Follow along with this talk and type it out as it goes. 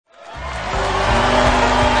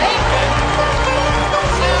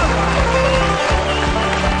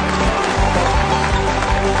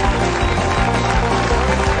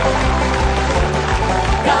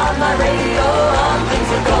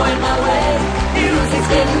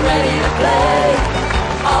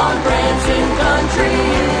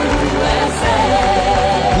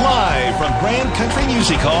Country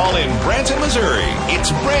Music Hall in Branson, Missouri. It's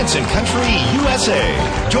Branson Country USA.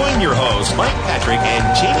 Join your hosts, Mike Patrick and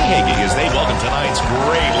Jamie Hagee, as they welcome tonight's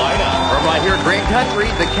great lineup. From right here at Grand Country,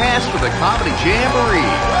 the cast of the Comedy Jamboree.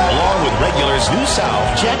 Along with regulars New South,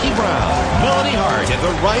 Jackie Brown, Melanie Hart, and the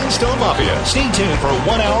Rhinestone Mafia. Stay tuned for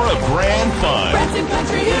 1 hour of grand fun. Branson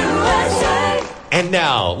Country USA. And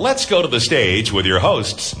now, let's go to the stage with your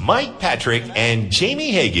hosts, Mike Patrick and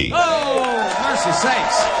Jamie Hagee. Oh, mercy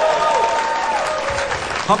sakes.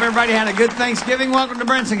 Hope everybody had a good Thanksgiving. Welcome to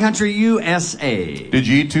Branson Country USA. Did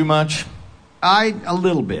you eat too much? A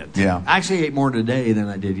little bit. Yeah. I actually ate more today than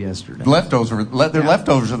I did yesterday. Leftovers are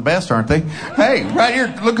the best, aren't they? Hey, right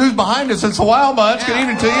here, look who's behind us. It's the Wild Bunch. Good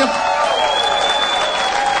evening to you.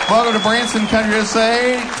 Welcome to Branson Country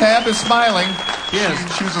USA. Tab is smiling.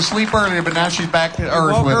 Yes. She was asleep earlier, but now she's back to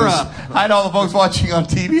earth woke with her us. up. Hi to all the folks watching on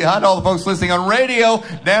TV. Hi to all the folks listening on radio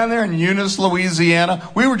down there in Eunice, Louisiana.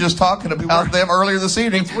 We were just talking about them earlier this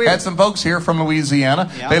evening. Had some folks here from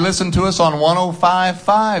Louisiana. Yeah. They listen to us on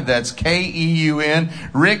 105.5. That's KEUN.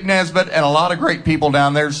 Rick Nesbitt and a lot of great people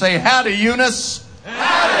down there. Say howdy, Eunice.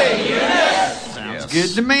 Howdy, Eunice. Sounds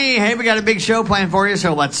good to me. Hey, we got a big show planned for you,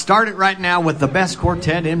 so let's start it right now with the best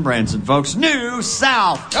quartet in Branson, folks. New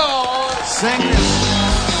South. Oh, sing this.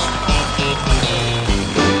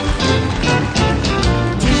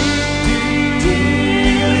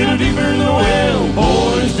 Dig a little deeper in the well,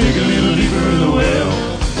 boys, dig a little deeper in the well.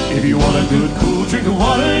 If you want a good, cool drink of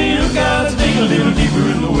water, you gotta dig a little deeper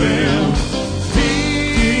in the well.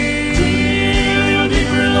 Dig a little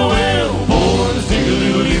deeper in the well, boys, dig a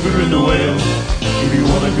little deeper in the well. If you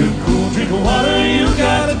want a good, cool drink of water, you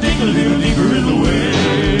gotta dig a little deeper in the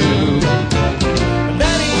well.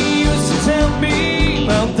 Daddy used to tell me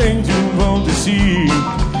about things you want to see.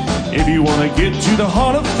 If you want to get to the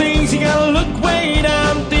heart of things, you gotta look way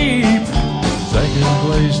down deep. Second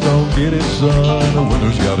place, don't get it, son. The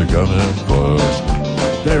winner's gotta come in first.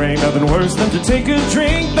 There ain't nothing worse than to take a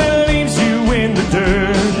drink that leaves you in the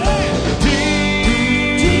dirt.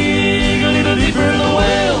 Dig a little deeper in the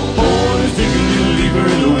well, boys, dig a little deeper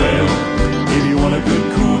in the well. If you want a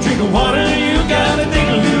good, cool drink of water, you gotta dig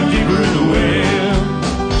a little deeper in the well.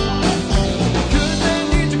 Good man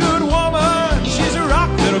needs a good woman, she's a rock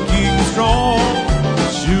that'll keep you strong.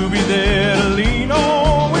 She'll be there to lean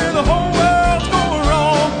on when the whole world's going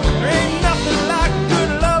wrong. There ain't nothing like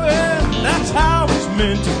good loving, that's how it's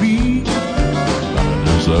meant to be. Find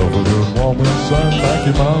yourself a good woman, son, like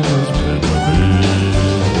your mama's meant to be.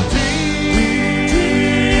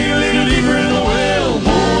 Dig a little deeper in the well,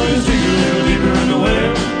 boys, dig a little deeper in the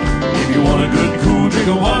well. If you want a good, cool drink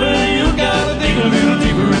of water, you gotta dig a little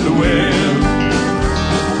deeper in the well.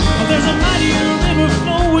 There's a mighty river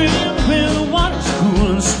flowing where the water's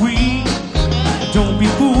cool and sweet. Don't be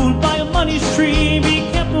fooled by a money tree, be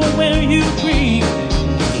careful where you breathe.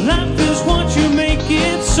 Life is what you make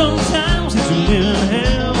it, sometimes it's a little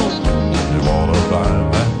hell. You wanna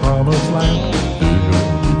find that promised land?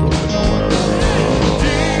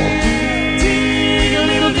 Dig a little deeper in the well. Dig a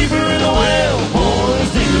little deeper in the well,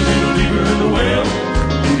 boys, dig a little deeper in the well.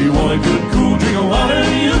 If you want a good, cool drink of water,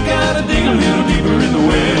 you gotta dig a little deeper in the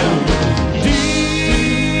well.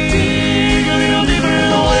 Dig a little deeper in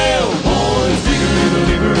the well, boys, dig a little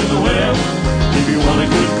deeper in the well. If you want a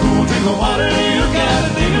good, cool drink of water, you gotta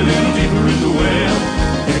dig a little deeper in the well.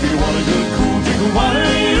 If you want a good, cool drink of water,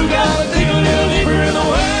 you gotta dig a little deeper in the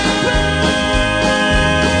well.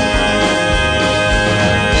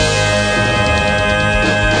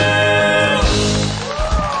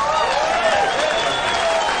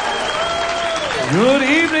 Good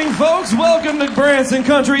evening, folks. Welcome to Branson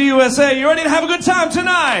Country USA. You ready to have a good time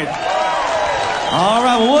tonight? All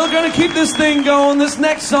right, well, we're going to keep this thing going. This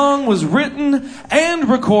next song was written and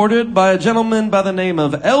recorded by a gentleman by the name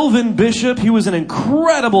of Elvin Bishop. He was an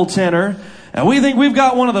incredible tenor, and we think we've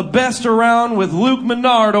got one of the best around with Luke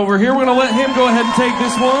Menard over here. We're going to let him go ahead and take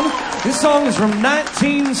this one. This song is from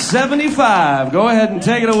 1975. Go ahead and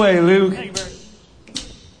take it away, Luke.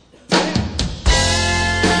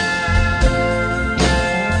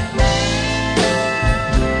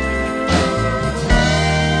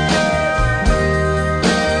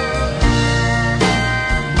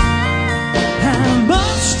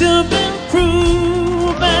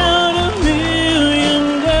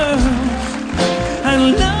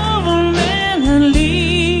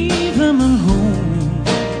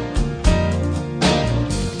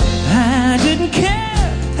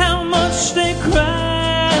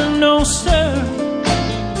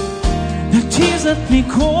 Left me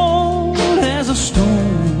cold as a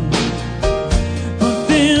stone, but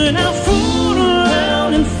then I fooled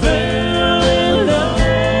around and fell in love.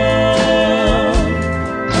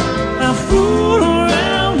 I fooled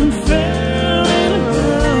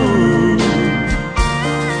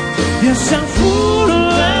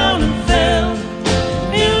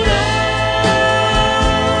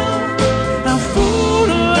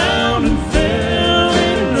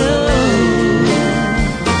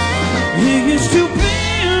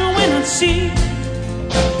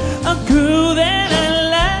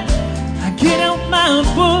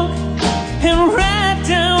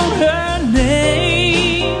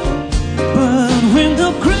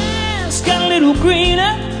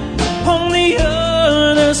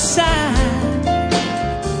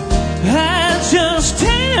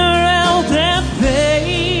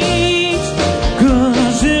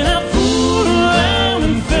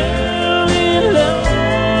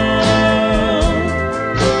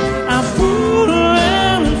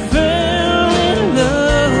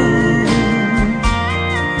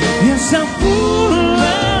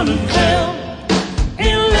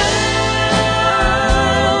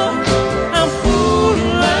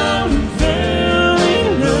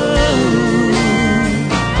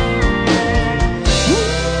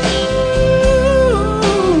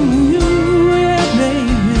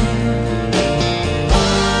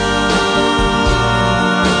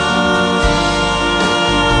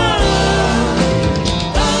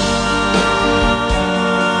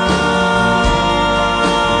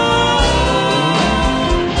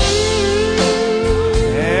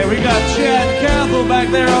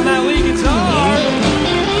back there on that lead guitar.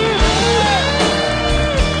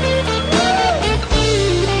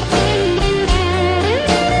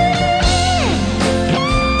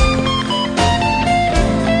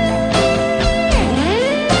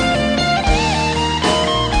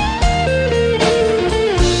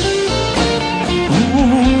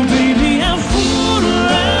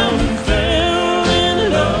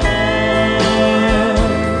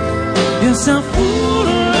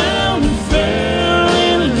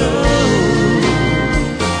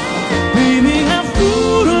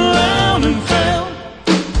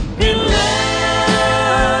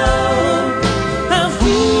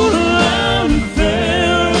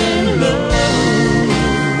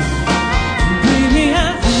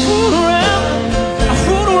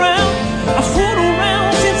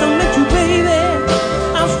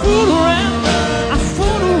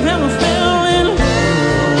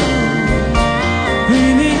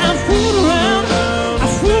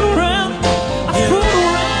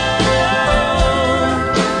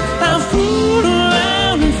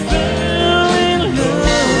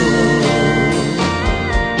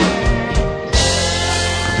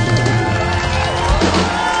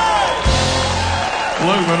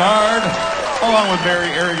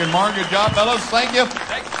 Good job, fellas. Thank you.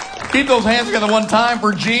 Keep those hands together one time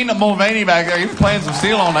for Gene Mulvaney back there. He was playing some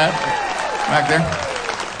steel on that back there.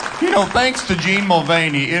 You know, thanks to Gene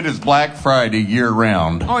Mulvaney, it is Black Friday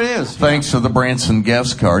year-round. Oh, it is. Thanks to the Branson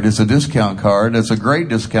guest card. It's a discount card. It's a great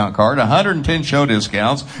discount card. 110 show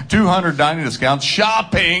discounts, 200 dining discounts,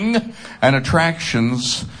 shopping, and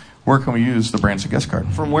attractions. Where can we use the Branson guest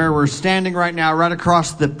card? From where we're standing right now, right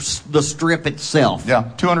across the strip itself.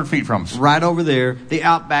 Yeah, 200 feet from us. Right over there, the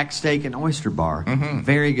Outback Steak and Oyster Bar. Mm-hmm.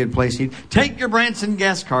 Very good place to eat. Take your Branson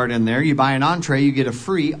guest card in there. You buy an entree, you get a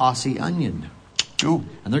free Aussie onion. Ooh.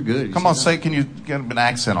 And they're good. Come on, say, can you get an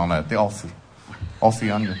accent on that? The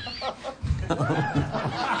Aussie onion.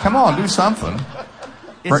 Come on, do something.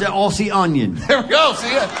 It's an Aussie onion. There we go,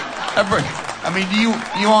 see it? I mean, do you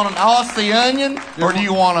want an Aussie onion, or do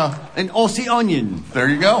you want an Aussie onion? There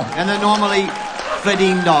you go. And they're normally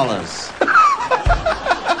 $15.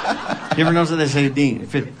 You ever notice that they say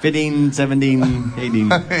 15, 17,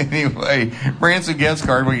 18? Anyway, Branson guest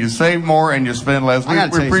card, where you save more and you spend less. We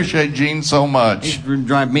appreciate Gene so much. He's been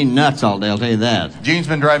driving me nuts all day, I'll tell you that. Gene's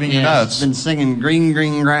been driving you nuts. He's been singing Green,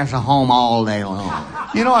 Green Grass of Home all day long.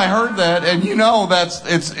 You know, I heard that, and you know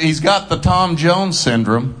he's got the Tom Jones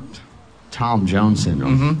syndrome. Tom Jones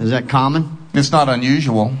syndrome. Mm-hmm. Is that common? It's not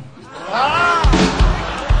unusual.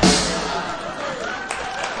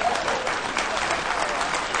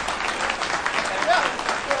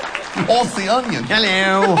 Aussie onion.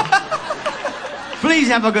 Hello. Please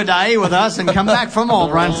have a good day with us and come back for more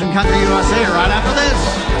Branson Country USA right after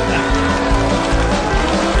this.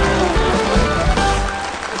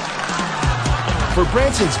 For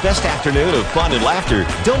Branson's best afternoon of fun and laughter,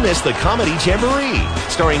 don't miss the Comedy Jamboree,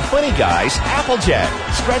 starring funny guys Applejack,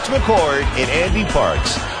 Stretch McCord, and Andy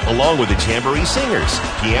Parks, along with the Jamboree Singers,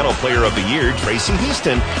 Piano Player of the Year Tracy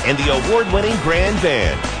Heaston, and the award-winning Grand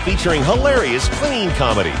Band, featuring hilarious clean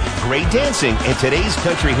comedy, great dancing, and today's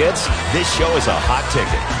country hits. This show is a hot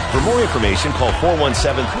ticket. For more information, call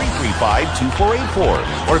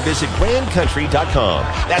 417-335-2484 or visit grandcountry.com.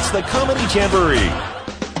 That's the Comedy Jamboree.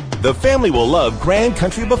 The family will love Grand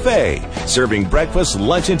Country Buffet. Serving breakfast,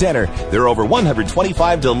 lunch, and dinner, there are over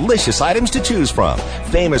 125 delicious items to choose from.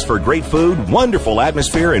 Famous for great food, wonderful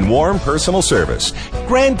atmosphere, and warm personal service.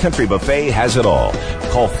 Grand Country Buffet has it all.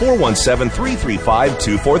 Call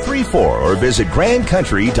 417-335-2434 or visit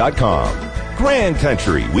grandcountry.com. Grand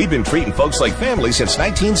Country. We've been treating folks like family since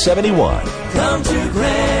 1971. Come to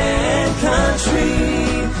Grand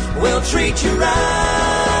Country. We'll treat you right.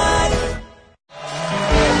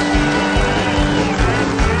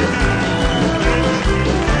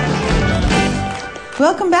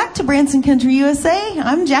 Welcome back to Branson Country USA.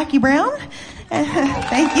 I'm Jackie Brown.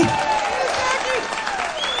 Thank you.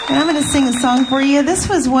 And I'm going to sing a song for you. This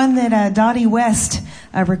was one that Dottie West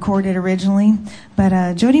recorded originally,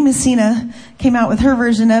 but Jody Messina came out with her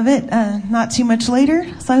version of it not too much later,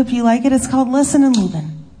 so I hope you like it. It's called Lesson in Leaving.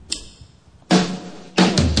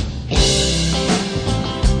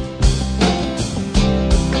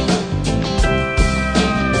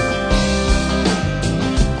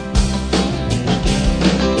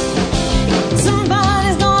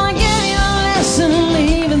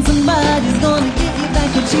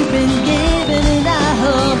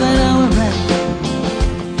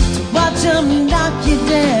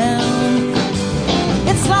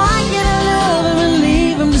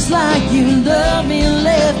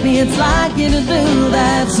 It's like you to do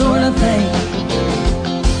that sort of thing.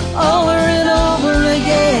 over and over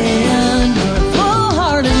again. You're a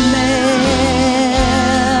full-hearted man.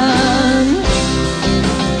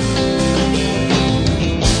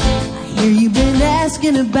 I hear you've been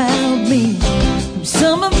asking about me from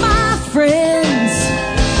some of my friends.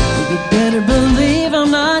 You better believe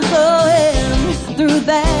I'm not going through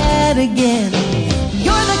that again.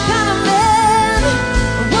 You're the kind of man a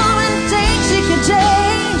woman thinks she can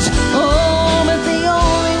change. Oh, but the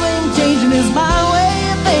only way I'm changing is my way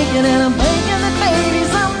of thinking, and I'm thinking that maybe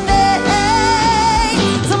someday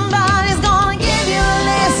somebody's gonna give you a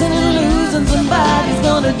lesson in losing. Somebody's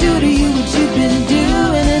gonna do to you what you've been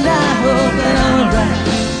doing, and I hope that I'm around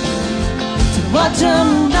to watch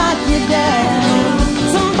them knock you down.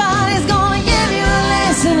 Somebody's gonna give you a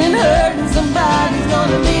lesson in hurting. Somebody's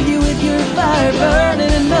gonna leave you with your fire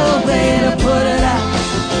burning and no way to put it out.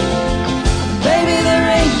 Baby, there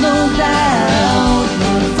ain't no doubt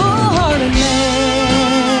you're a full-hearted man.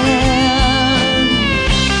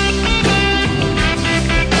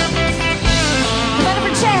 Better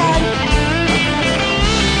for Chad.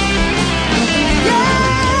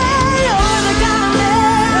 Yeah, you're the kind of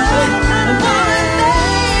man a woman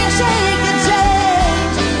thinks she can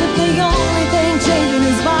change, but the only thing changing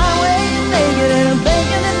is my way to make it, and I'm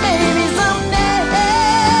thinking that maybe someday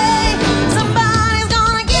somebody's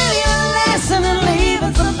gonna give you a lesson in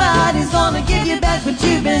leaving. Somebody's gonna give you back what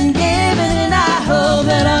you've been given, and I hope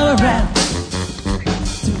that I'm around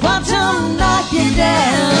to watch them knock you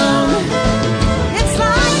down. It's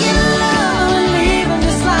like you love and leave them,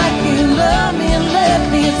 just like you love me and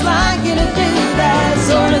left me. It's like you to do that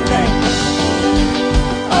sort of thing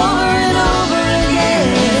over and over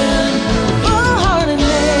again. Full-hearted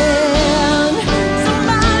man.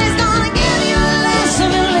 Somebody's gonna give you a lesson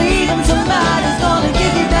and leave them. Somebody's gonna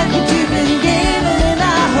give you back what you've been given, and I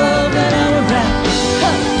hope that I'm around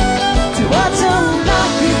to watch them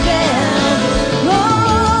knock you down.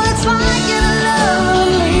 Oh, it's like you love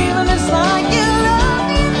and leave them. It's like you love me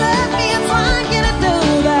and left me. It's like you to do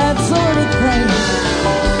that sort of thing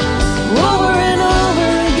over and over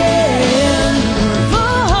again.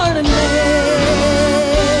 Full-hearted man.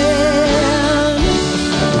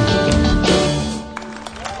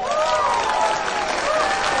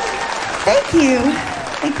 Thank you.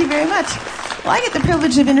 Thank you very much. Well, I get the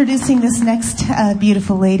privilege of introducing this next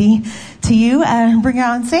beautiful lady to you. Bring her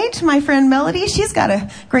on stage, my friend Melody. She's got a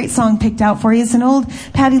great song picked out for you. It's an old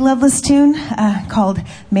Patti Loveless tune called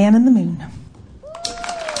Man in the Moon.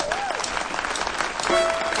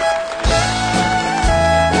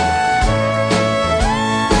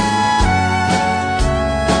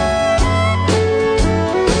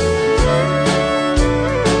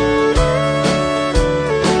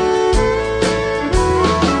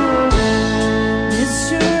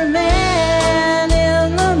 Mr. Man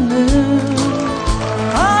in the Moon,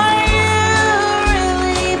 are you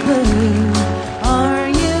really blue? Are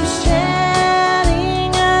you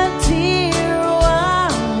shedding a tear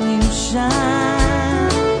while you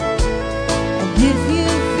shine? And if you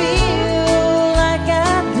feel like I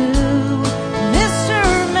do, Mr.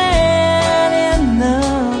 Man in the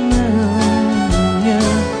Moon,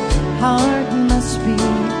 your heart must be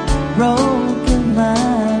broken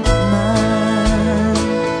like mine.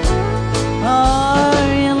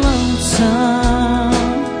 Are you lonesome?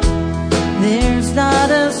 There's not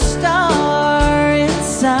a star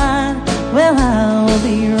inside. Well, I'll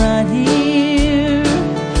be right here.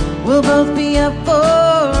 We'll both be up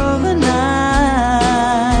for the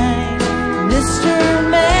night. Mr.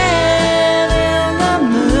 Man in the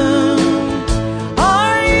Moon,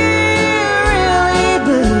 are you really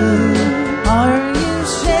blue? Are you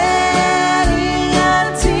shedding a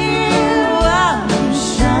tear while you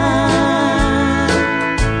shine?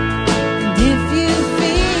 And if you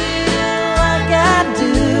feel like I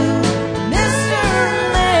do, Mr.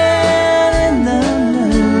 Man in the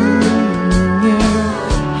Moon, your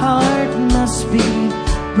heart must be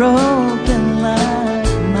broken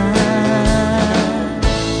like mine.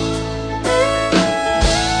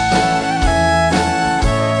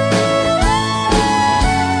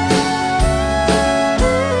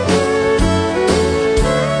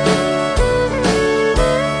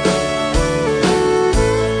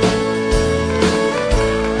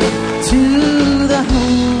 To the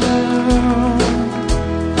whole world,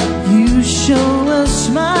 you show a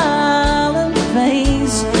smiling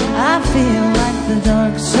face. I feel like the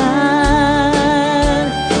dark side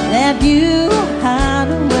that you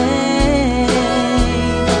hide away.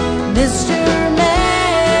 Mr.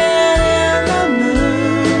 Man in the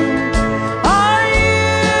Moon, are you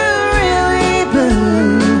really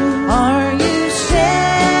blue? Are you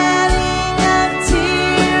shedding a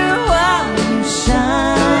tear while you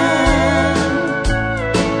shine?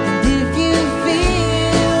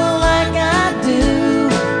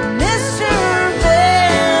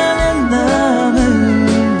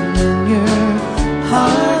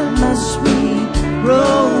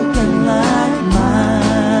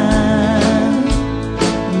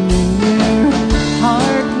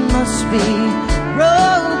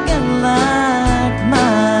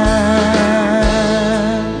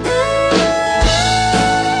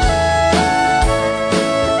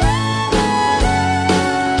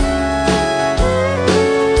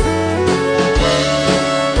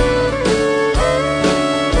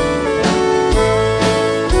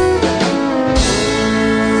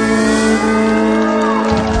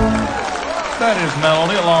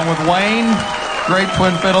 with Wayne. Great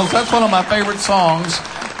twin fiddles. That's one of my favorite songs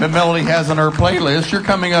that Melody has on her playlist. You're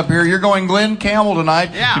coming up here. You're going Glenn Campbell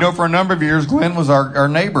tonight. Yeah. You know, for a number of years, Glenn was our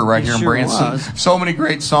neighbor right here in sure Branson. was. So many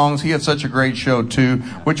great songs. He had such a great show, too.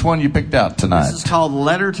 Which one you picked out tonight? This is called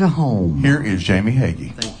Letter to Home. Here is Jamie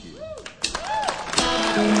Hagee. Thank you.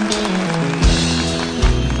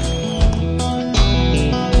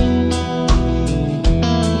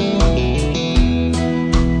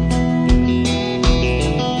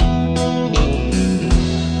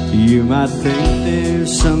 You might think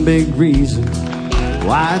there's some big reason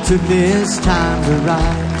why I took this time to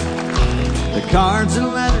write. The cards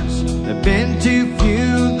and letters have been too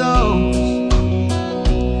few, those.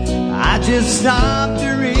 I just stopped to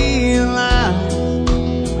realize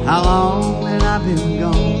how long that I've been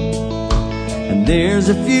gone. And there's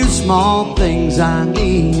a few small things I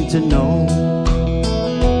need to know.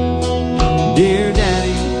 Dear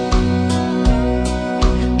Daddy,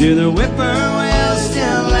 do the whippoorwills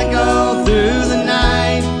still echo through the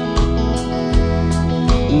night?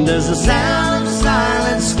 Does the sound of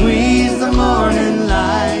silence squeeze the morning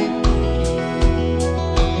light?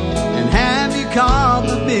 And have you caught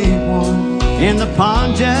the big one in the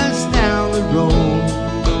pond just down the road?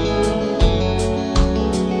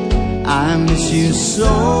 I miss you so.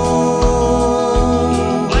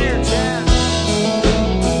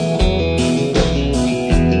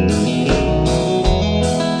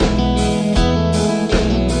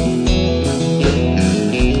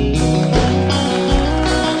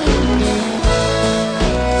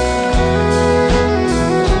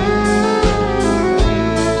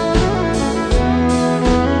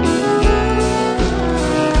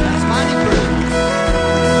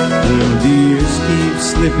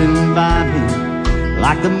 Slipping by me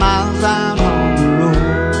like the miles out on the road.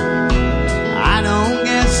 I don't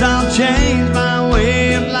guess I'll change my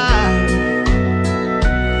way of life.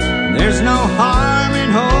 There's no harm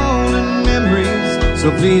in holding memories,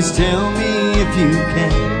 so please tell me if you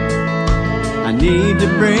can. I need to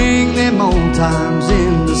bring them old times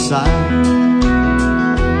into sight.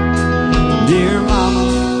 Dear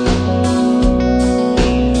Mama,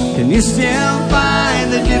 can you still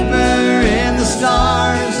find the dipper in the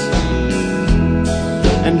stars?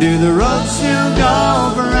 And do the roads still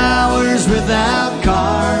go for hours without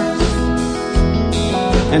cars?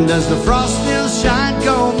 And does the frost still shine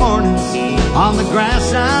cold mornings on the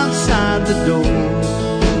grass outside the door?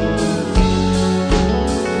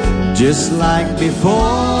 Just like before,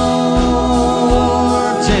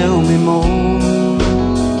 tell me more.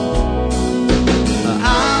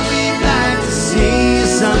 I'll be back to see you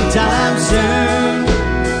sometime soon.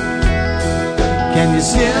 Can you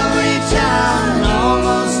still reach out and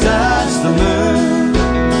almost touch the moon?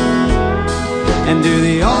 And do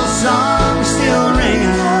the old songs still ring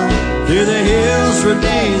out through the hills for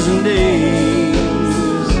days and days?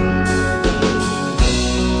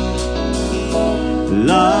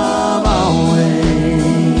 Love always.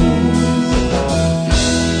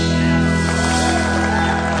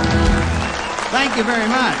 Thank you very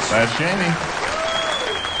much. That's Jamie.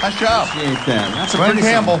 Nice job. Appreciate that. That's a Glenn pretty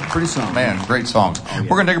Campbell. song. Pretty song. Man, great songs. Oh, yeah.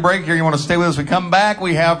 We're going to take a break here. You want to stay with us? We come back.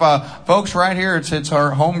 We have folks right here. It's our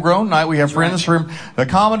homegrown night. We have friends from the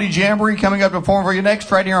Comedy Jamboree coming up to perform for you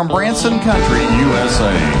next right here on Branson Country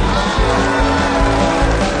USA.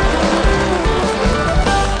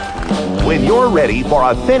 When you're ready for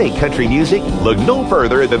authentic country music, look no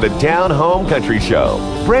further than the Down Home Country Show.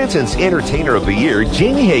 Branson's Entertainer of the Year,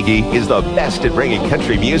 Jamie Hagee, is the best at bringing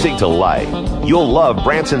country music to life. You'll love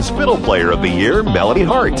Branson's Fiddle Player of the Year, Melody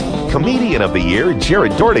Hart. Comedian of the Year,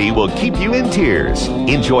 Jared Doherty, will keep you in tears.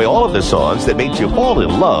 Enjoy all of the songs that made you fall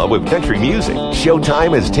in love with country music.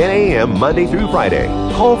 Showtime is 10 a.m. Monday through Friday.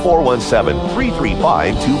 Call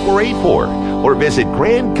 417-335-2484 or visit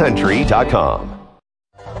grandcountry.com.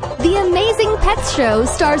 The Amazing Pets Show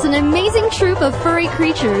stars an amazing troupe of furry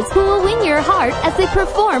creatures who will win your heart as they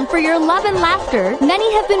perform for your love and laughter.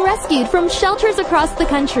 Many have been rescued from shelters across the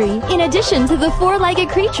country. In addition to the four-legged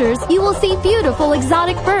creatures, you will see beautiful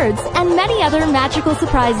exotic birds and many other magical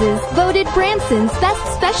surprises. Voted Branson's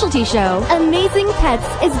best specialty show, Amazing Pets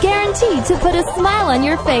is guaranteed to put a smile on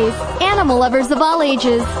your face. Animal lovers of all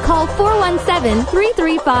ages, call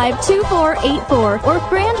 417-335-2484 or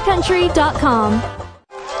grandcountry.com.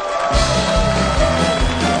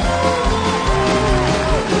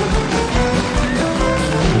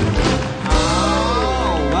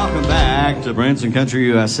 To Branson Country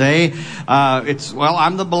USA.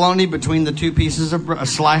 I'm the bologna between the two pieces of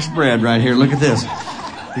sliced bread right here. Look at this.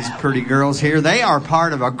 These pretty girls here, they are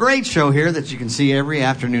part of a great show here that you can see every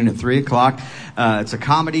afternoon at 3 o'clock. It's a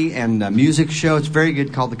comedy and music show. It's very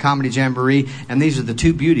good, called the Comedy Jamboree. And these are the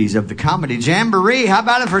two beauties of the Comedy Jamboree. How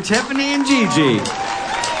about it for Tiffany and Gigi?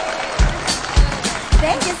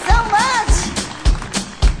 Thank you so much.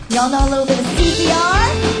 Y'all know a little bit of CPR?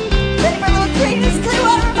 Ready for a little Creedence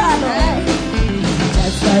Clearwater Revival?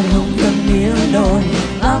 That's right home from Illinois.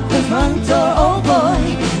 Lock the front door, oh boy.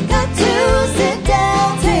 Got to sit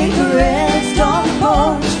down, take a rest on the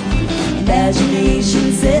porch.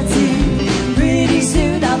 Imagination sets in. Pretty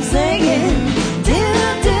soon I'm singing.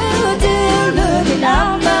 Looking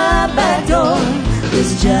out my back door.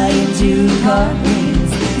 There's a giant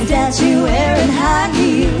unicorns, a statue wearing high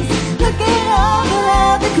heels. Look at all the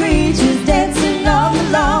lovely creatures dancing on the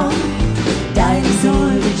lawn.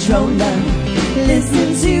 Dinosaur patroller,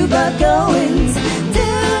 listen to Buck Owens.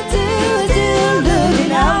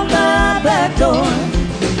 Looking out my back door.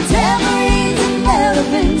 Tambourines and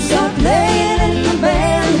elephants are playing in the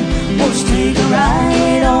band. Won't you take a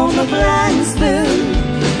ride on the blind spoon?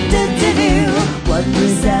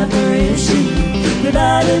 Wondrous apparition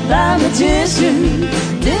provided by magician.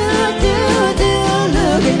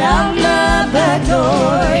 Looking out my back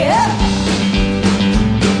door, yeah.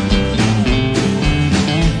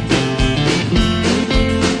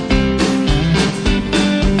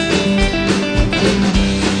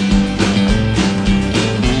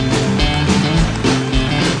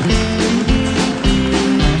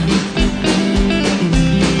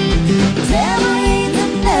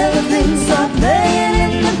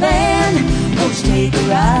 Take a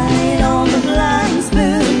ride on the blind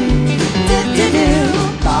spoon.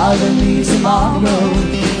 Bother me tomorrow.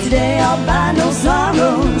 Today I'll find no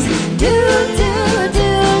sorrows.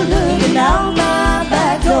 Looking out my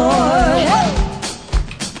back door. Yeah.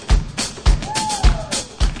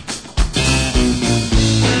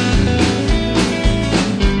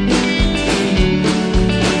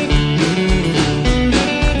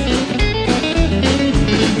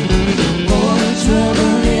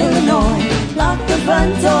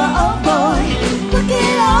 Front door, oh boy. Look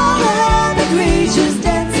at all the happy creatures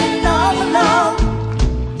dancing all along.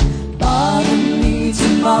 Bother me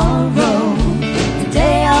tomorrow.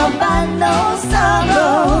 Today I'll find no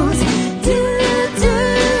sorrows.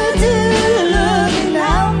 Looking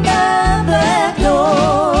out my back door.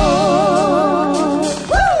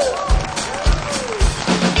 Woo!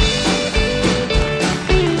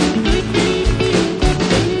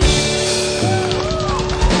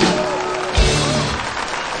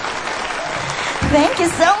 Thank you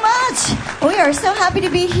so much. We are so happy to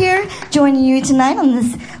be here joining you tonight on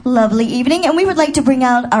this lovely evening. And we would like to bring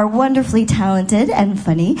out our wonderfully talented and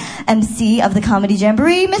funny MC of the Comedy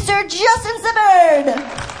Jamboree, Mr. Justin Sibbard.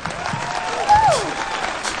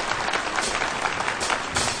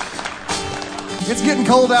 It's getting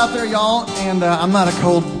cold out there, y'all, and I'm not a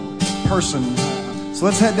cold person. So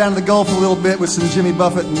let's head down to the Gulf a little bit with some Jimmy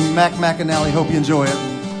Buffett and Mac McAnally. Hope you enjoy it.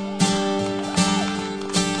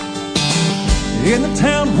 In the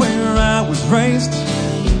town where I was raised,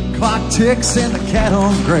 clock ticks and the cattle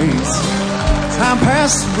graze. Time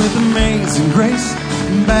passes with amazing grace.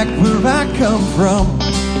 Back where I come from,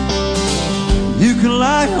 you can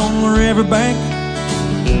lie on the riverbank,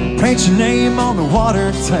 paint your name on the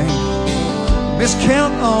water tank,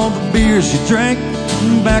 miscount all the beers you drank.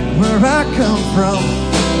 Back where I come from,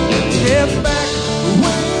 yeah, back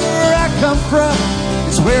where I come from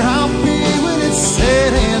is where I'll be when it's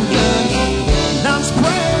said and done. I'm as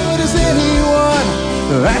proud as anyone.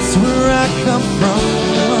 That's where I come from.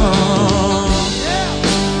 Yeah.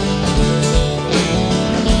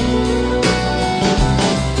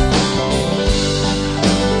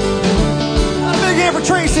 A big hand for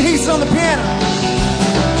Tracy. He's on the piano.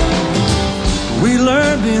 We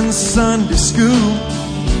learned in Sunday school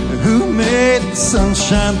who made the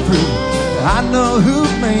sunshine through. I know who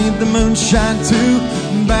made the moonshine too.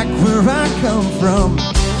 Back where I come from.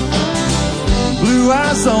 Blue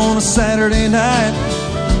eyes on a Saturday night,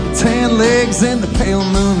 tan legs in the pale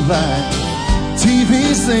moonlight.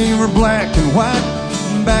 TVs, they were black and white.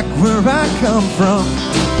 Back where I come from,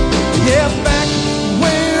 yeah, back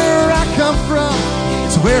where I come from,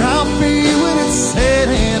 it's where I'll be when it's said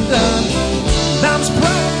and done. And I'm as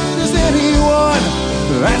proud as anyone.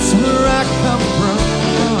 That's where I come from.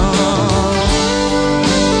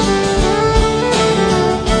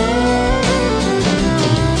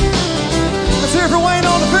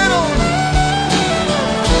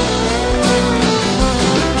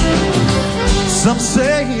 Some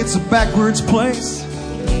say it's a backwards place,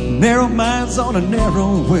 narrow minds on a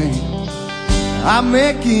narrow way. I'm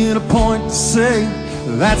making a point to say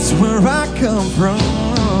that's where I come from.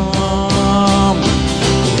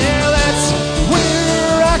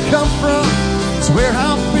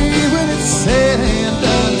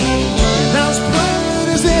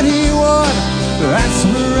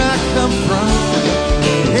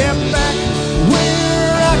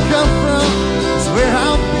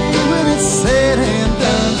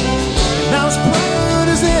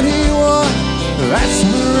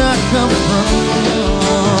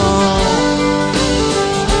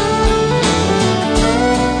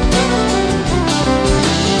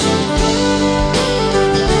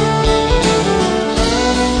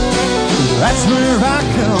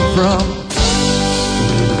 from.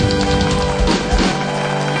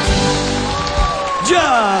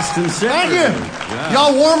 Justin Simmons. Thank you.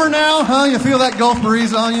 Y'all warmer now, huh? You feel that Gulf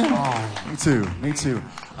breeze on you? Oh, me too. Me too.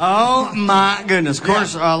 Oh my goodness! Of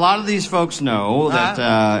course, a lot of these folks know that,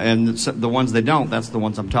 and the ones they don't, that's the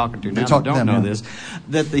ones I'm talking to now. That don't know this.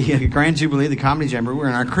 That the Grand Jubilee, the Comedy Jamboree, we're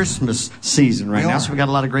in our Christmas season right now, so we got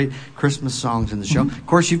a lot of great Christmas songs in the show. Of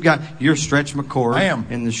course, you've got your Stretch McCord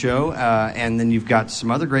in the show, and then you've got some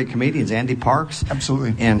other great comedians, Andy Parks,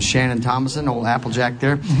 absolutely, and Shannon Thomason, old Applejack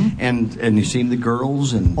there, and you've seen the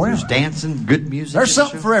girls and there's dancing, good music. There's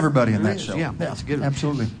something for everybody in that show. Yeah, that's good.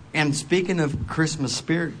 Absolutely. And speaking of Christmas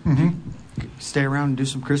spirit, stay around and do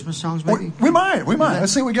some Christmas songs, maybe? We might.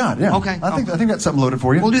 Let's see what we got. Yeah. Okay. I think that's something loaded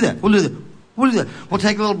for you. We'll do that. We'll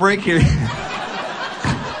take a little break here.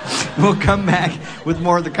 We'll come back with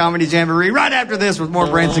more of the Comedy Jamboree right after this with more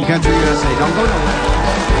Branson Country USA. Don't go nowhere.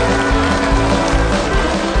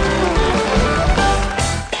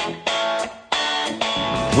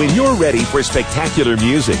 When you're ready for spectacular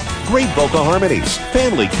music, great vocal harmonies,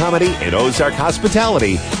 family comedy, and Ozark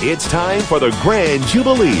hospitality, it's time for the Grand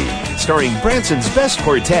Jubilee, starring Branson's best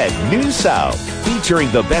quartet, New South, featuring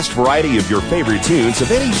the best variety of your favorite tunes of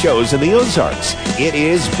any shows in the Ozarks. It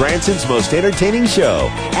is Branson's most entertaining show.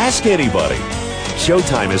 Ask anybody.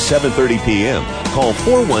 Showtime is 7:30 p.m. Call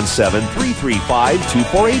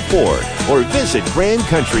 417-335-2484 or visit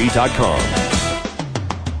grandcountry.com.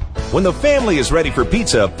 When the family is ready for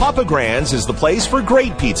pizza, Papa Grand's is the place for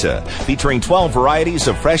great pizza. Featuring 12 varieties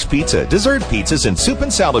of fresh pizza, dessert pizzas, and soup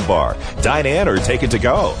and salad bar. Dine in or take it to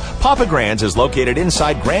go. Papa Grand's is located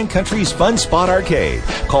inside Grand Country's Fun Spot Arcade.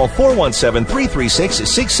 Call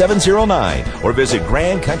 417-336-6709 or visit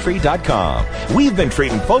grandcountry.com. We've been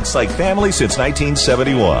treating folks like family since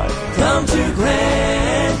 1971. Come to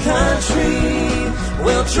Grand Country,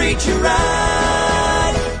 we'll treat you right.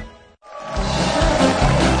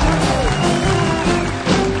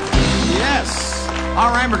 All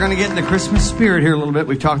right, we're going to get into Christmas spirit here a little bit.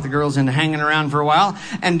 We've talked the girls into hanging around for a while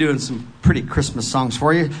and doing some pretty Christmas songs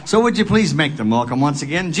for you. So would you please make them welcome once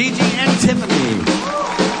again, Gigi and Tiffany.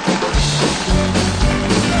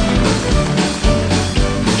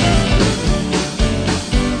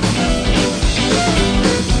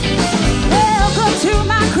 Welcome to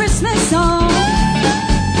my Christmas song.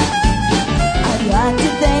 I'd like to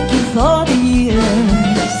thank you for the years.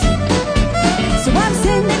 So I'm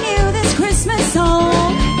sending you this Christmas song.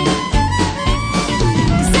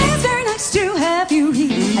 It's very nice to have you here.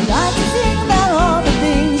 I'd like to sing about all the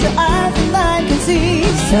things your eyes and mine can see.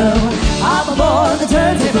 So hop aboard the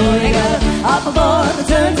turntable, you gotta hop aboard the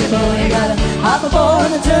turntable, you gotta hop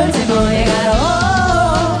aboard the turntable, you gotta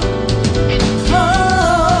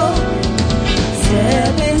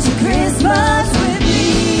step into Christmas with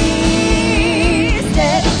me.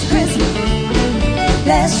 Step into Christmas,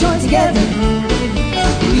 let's join together.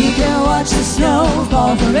 We can watch the snow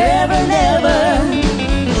fall forever and ever.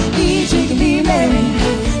 Each we can be merry,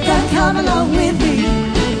 come along with me.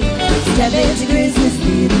 Step into Christmas,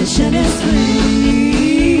 the admission is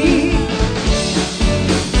free.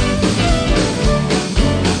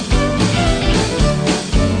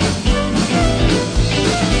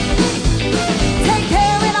 Take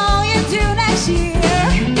care in all you do next year,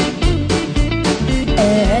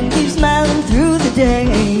 and keep smiling through the day.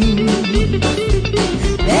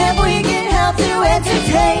 If we can help to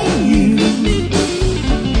entertain you,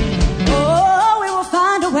 oh, we will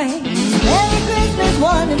find a way. Merry Christmas,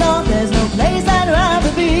 one and all. There's no place I'd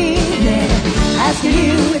rather be than asking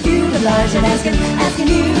you if you'd oblige, and asking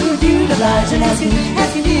you if you'd oblige, and asking you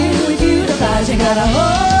if you'd oblige. You gotta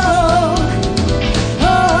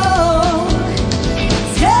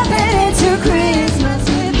stepping into Christmas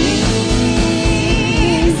with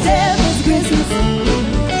me. Step into Christmas,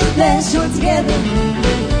 let's join together.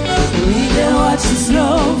 We can watch the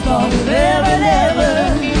snow fall forever and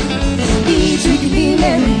ever. Each we can be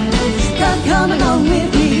merry, come along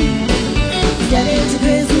with me. Step into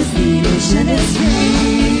Christmas, the admission is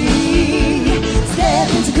free. Step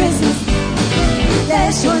into Christmas,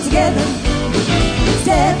 let's join together.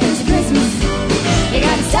 Step into Christmas, you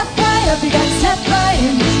gotta step right up, you gotta step right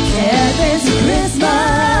in. Step into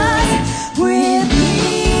Christmas with me.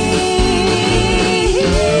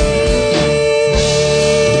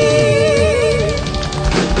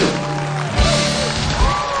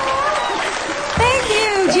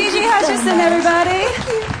 Everybody.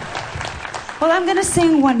 Well, I'm going to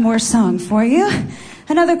sing one more song for you.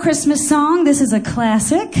 Another Christmas song. This is a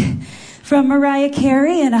classic from Mariah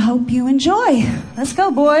Carey, and I hope you enjoy. Let's go,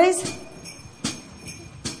 boys.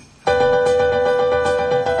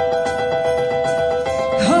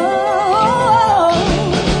 Oh,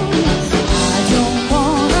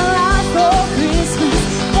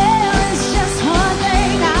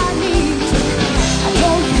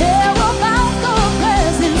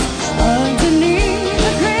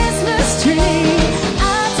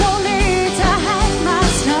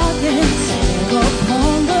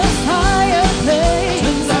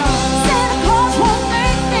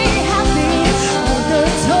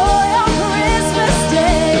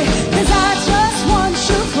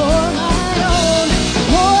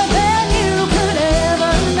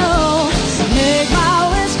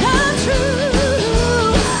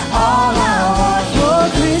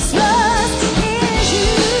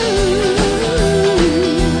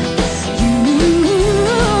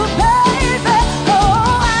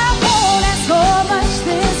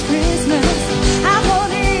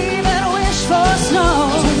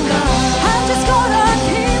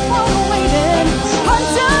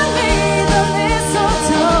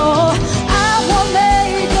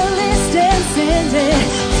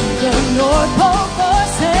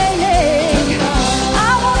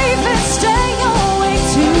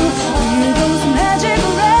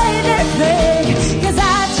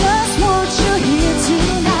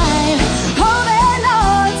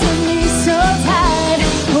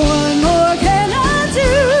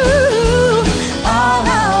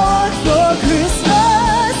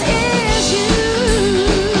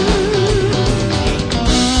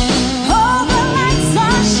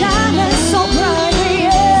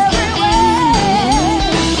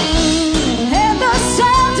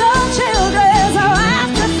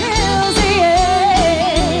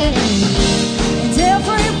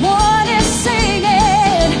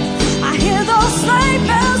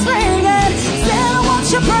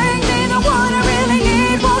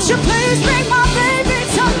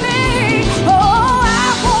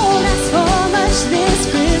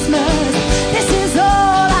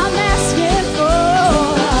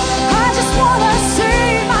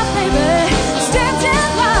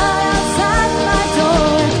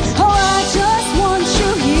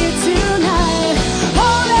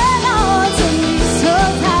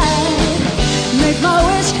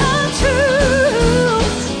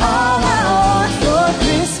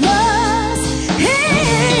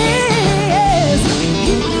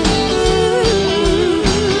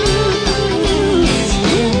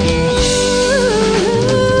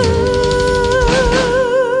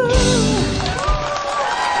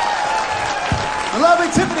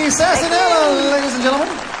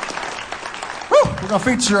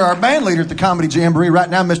 want to feature our band leader at the Comedy Jamboree right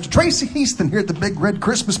now, Mr. Tracy Easton, here at the Big Red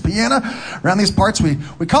Christmas Piano. Around these parts, we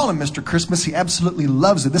call him Mr. Christmas. He absolutely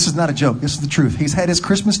loves it. This is not a joke. This is the truth. He's had his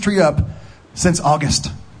Christmas tree up since August.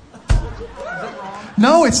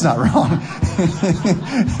 No, it's not wrong.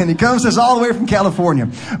 And he comes to us all the way from California.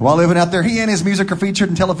 While living out there, he and his music are featured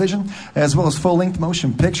in television, as well as full-length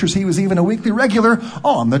motion pictures. He was even a weekly regular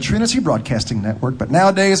on the Trinity Broadcasting Network. But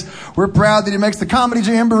nowadays, we're proud that he makes the Comedy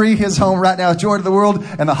Jamboree his home right now. Joy to the world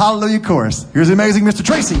and the Hallelujah Chorus. Here's the amazing Mr.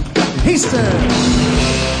 Tracy Easton.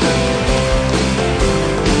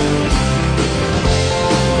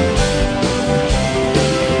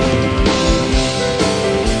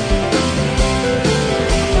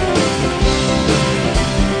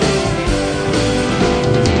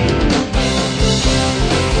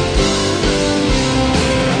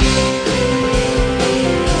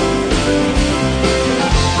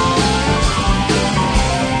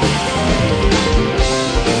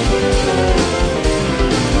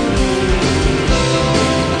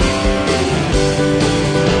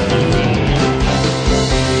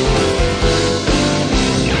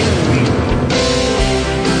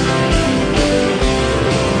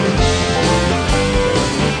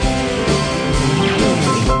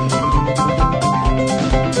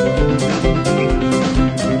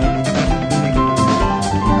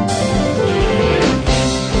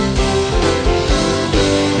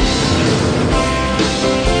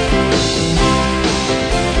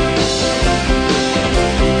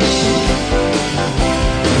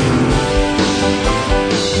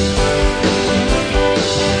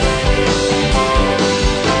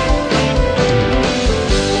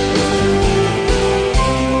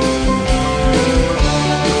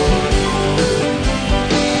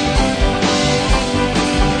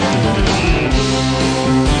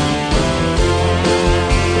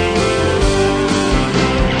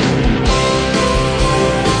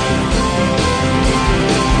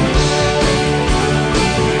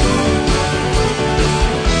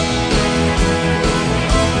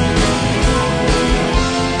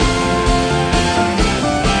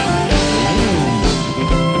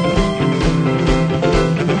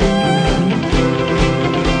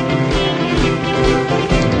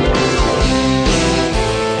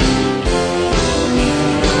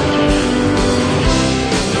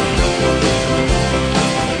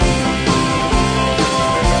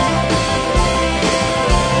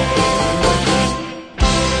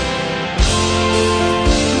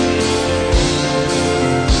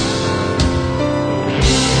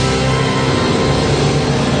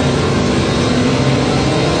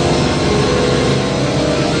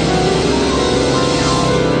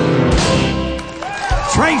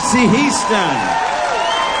 Tracy Easton.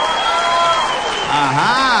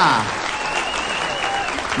 Aha.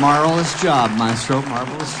 Marvelous job, Maestro.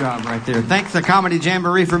 Marvelous job right there. Thanks the Comedy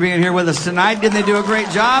Jamboree for being here with us tonight. Didn't they do a great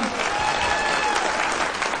job?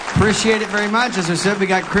 Appreciate it very much. As I said, we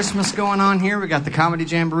got Christmas going on here. We got the Comedy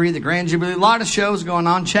Jamboree, the Grand Jubilee. A lot of shows going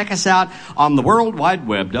on. Check us out on the World Wide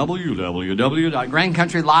Web,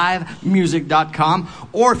 www.grandcountrylivemusic.com.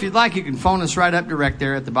 Or if you'd like, you can phone us right up direct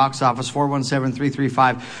there at the box office,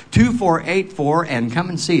 417-335-2484, and come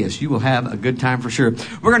and see us. You will have a good time for sure.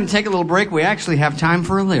 We're going to take a little break. We actually have time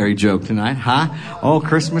for a Larry joke tonight, huh? Oh,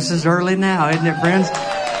 Christmas is early now, isn't it, friends?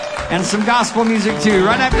 And some gospel music, too.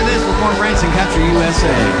 Right after this, with more Branson Country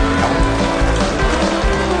USA.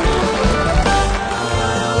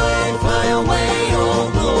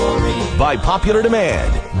 By popular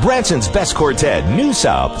demand, Branson's Best Quartet, New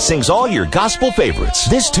South, sings all your gospel favorites.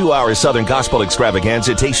 This 2-hour Southern Gospel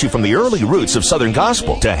extravaganza takes you from the early roots of Southern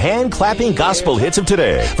Gospel to hand-clapping gospel hits of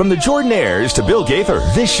today. From the Jordanaires to Bill Gaither,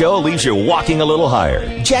 this show leaves you walking a little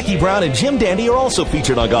higher. Jackie Brown and Jim Dandy are also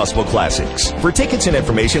featured on Gospel Classics. For tickets and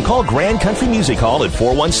information, call Grand Country Music Hall at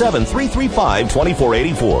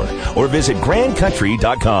 417-335-2484 or visit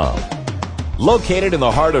grandcountry.com. Located in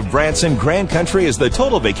the heart of Branson, Grand Country is the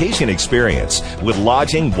total vacation experience. With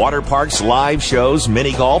lodging, water parks, live shows,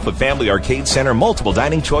 mini golf, a family arcade center, multiple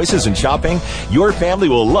dining choices, and shopping, your family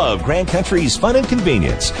will love Grand Country's fun and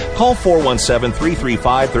convenience. Call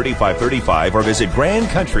 417-335-3535 or visit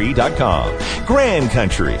grandcountry.com. Grand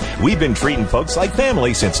Country. We've been treating folks like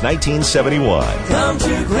family since 1971. Come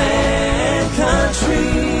to Grand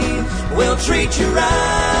Country. We'll treat you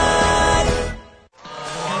right.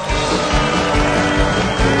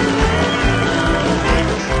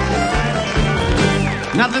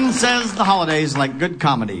 Nothing says the holidays like good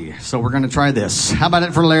comedy, so we're going to try this. How about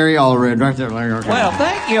it for Larry Allred? Right there, Larry. Okay. Well,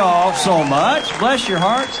 thank you all so much. Bless your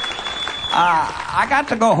hearts. I got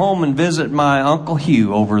to go home and visit my Uncle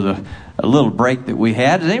Hugh over the little break that we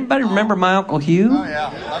had. Does anybody remember my Uncle Hugh? Oh,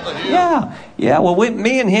 yeah. Uncle Hugh. Yeah. Well,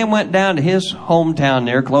 me and him went down to his hometown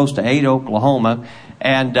there, close to Ada, Oklahoma.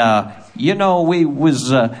 And,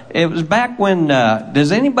 it was back when,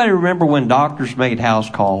 does anybody remember when doctors made house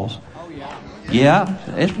calls? Oh, yeah. Yeah.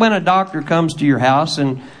 It's when a doctor comes to your house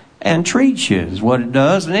and treats you is what it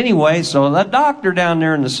does. And anyway, so the doctor down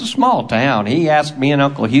there in this small town, he asked me and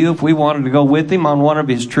Uncle Hugh if we wanted to go with him on one of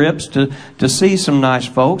his trips to see some nice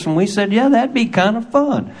folks. And we said, yeah, that'd be kind of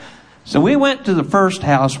fun. So we went to the first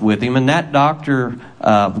house with him, and that doctor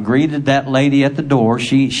greeted that lady at the door.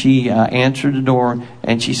 She answered the door,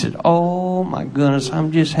 and she said, oh, my goodness,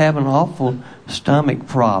 I'm just having awful stomach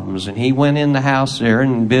problems. And he went in the house there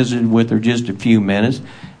and visited with her just a few minutes.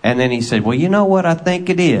 And then he said, well, you know what I think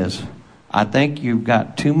it is? I think you've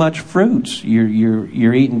got too much fruits. You're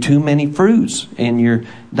eating too many fruits in your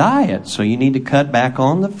diet, so you need to cut back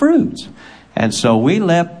on the fruits. And so we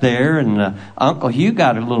left there, and Uncle Hugh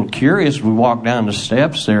got a little curious. We walked down the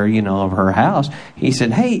steps there, of her house. He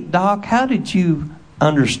said, hey, Doc, how did you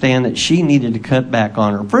understand that she needed to cut back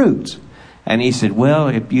on her fruits? And he said, well,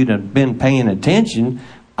 if you'd have been paying attention,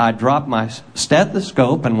 I dropped my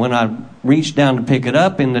stethoscope, and when I reached down to pick it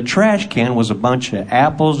up, in the trash can was a bunch of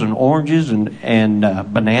apples and oranges and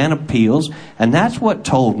banana peels, and that's what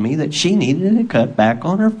told me that she needed to cut back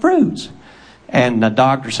on her fruits. And the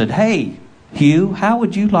doctor said, hey, Hugh, how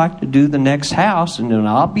would you like to do the next house? And then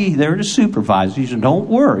I'll be there to supervise. He said, don't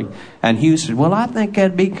worry. And Hugh said, well, I think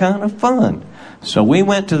that'd be kind of fun. So we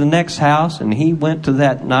went to the next house, and he went to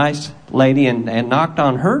that nice lady and knocked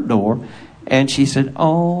on her door. And she said,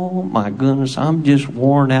 oh, my goodness, I'm just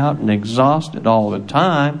worn out and exhausted all the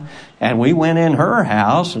time. And we went in her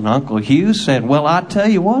house, and Uncle Hugh said, well, I tell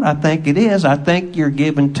you what I think it is. I think you're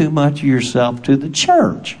giving too much of yourself to the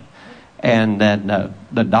church. And then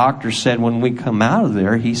the doctor said when we come out of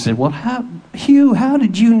there, he said, well, Hugh, how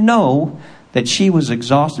did you know that she was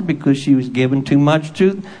exhausted because she was giving too much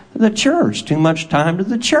to the church, too much time to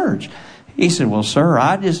the church? He said, well, sir,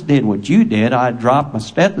 I just did what you did. I dropped my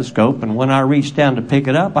stethoscope, and when I reached down to pick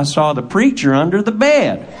it up, I saw the preacher under the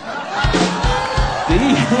bed.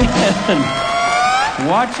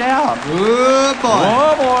 Watch out. Oh, boy.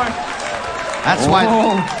 Oh, boy. That's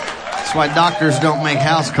why doctors don't make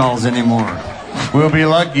house calls anymore. We'll be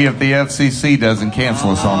lucky if the FCC doesn't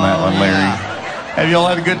cancel us on that one, Larry. Have you all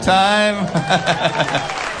had a good time?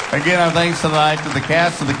 Again, our thanks tonight to the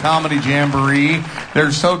cast of the Comedy Jamboree.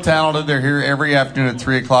 They're so talented. They're here every afternoon at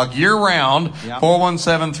 3 o'clock, year-round,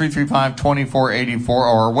 417-335-2484, or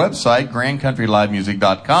our website,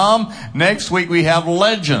 grandcountrylivemusic.com. Next week, we have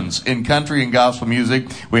legends in country and gospel music.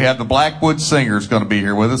 We have the Blackwood Singers going to be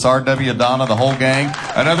here with us, R.W. Donna, the whole gang.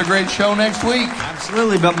 Another great show next week.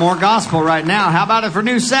 Absolutely, but more gospel right now. How about it for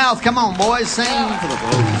New South? Come on, boys, sing for the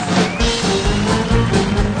boys.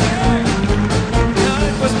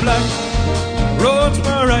 Black roads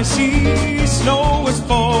were icy, snow was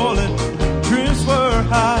falling, drifts were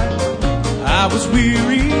high. I was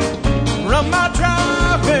weary from my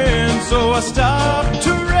driving, so I stopped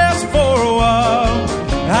to rest for a while.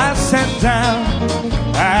 I sat down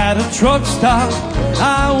at a truck stop.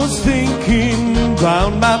 I was thinking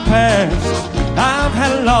about my past. I've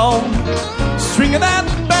had a long string of that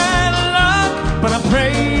bad luck, but I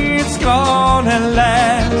pray it's gonna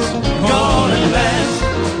last, gonna last.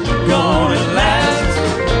 Gonna last,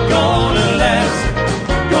 gonna last,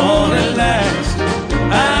 gonna last.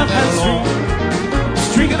 I've had a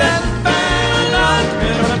streak of that bad luck,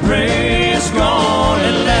 and I pray it's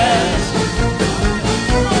gonna last.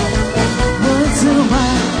 Once in a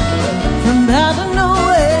while, from out of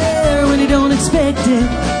nowhere, when you don't expect it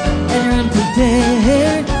and you're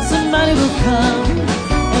unprepared, somebody will come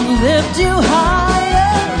and lift you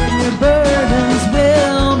higher, and your burdens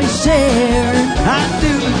will be shared.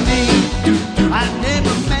 I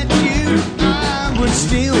never met you, I would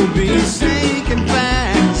still be sinking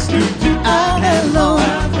fast. Out and long,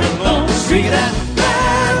 Streak of that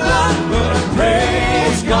bad luck, but I pray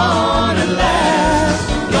it's gonna last,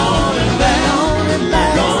 gonna last,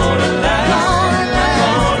 gonna last, gonna last,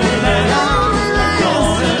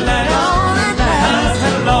 gonna last, gonna last. I've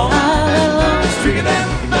had a long streak of that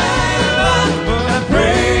bad luck, but I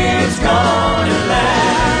pray it's gonna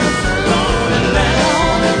last, gonna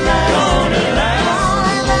last, gonna last,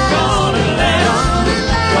 gonna last, gonna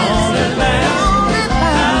last.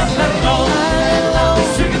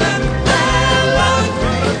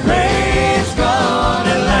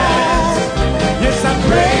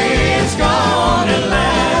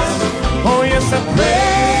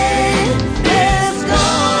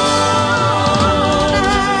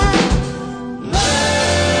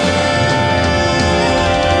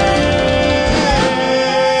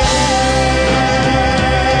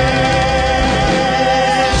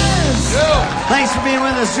 Thanks for being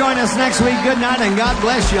with us. Join us next week. Good night and God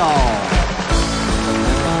bless y'all.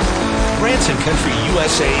 Branson Country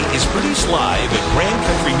USA is produced live at Grand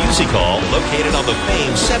Country Music Hall, located on the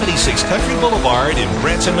famed 76 Country Boulevard in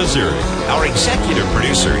Branson, Missouri. Our executive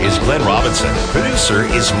producer is Glenn Robinson. Producer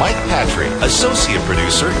is Mike Patrick. Associate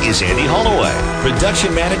producer is Andy Holloway.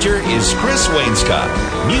 Production manager is Chris Wainscott.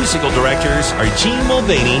 Musical directors are Gene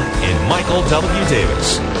Mulvaney and Michael W.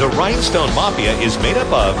 Davis. The Rhinestone Mafia is made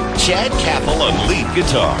up of Chad Cathell on lead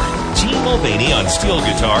guitar, Gene Mulvaney on steel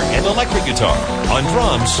guitar and electric guitar. On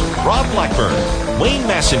drums, Rob Blackburn. Wayne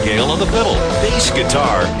Massengale on the fiddle. Bass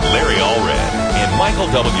guitar, Larry Allred. And Michael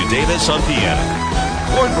W. Davis on piano.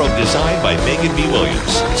 Wardrobe design by Megan B.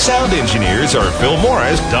 Williams. Sound engineers are Phil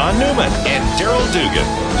Morris, Don Newman, and Daryl Dugan.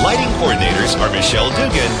 Lighting coordinators are Michelle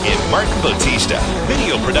Dugan and Martin Bautista.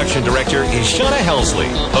 Video production director is Shauna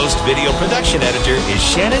Helsley. Post-video production editor is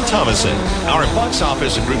Shannon Thomason. Our box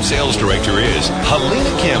office and group sales director is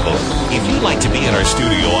Helena Campbell. If you'd like to be in our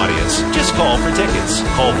studio audience, just call for tickets.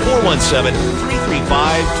 Call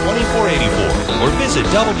 417-335-2484 or visit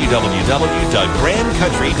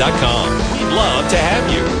www.grandcountry.com. We'd love to have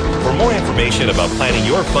you. For more information about planning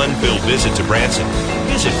your fun-filled visit to Branson,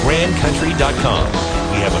 visit grandcountry.com.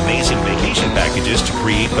 We have amazing vacation packages to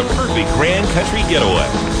create the perfect Grand Country getaway.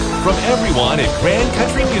 From everyone at Grand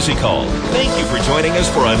Country Music Hall, thank you for joining us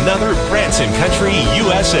for another Branson Country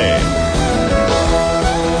USA.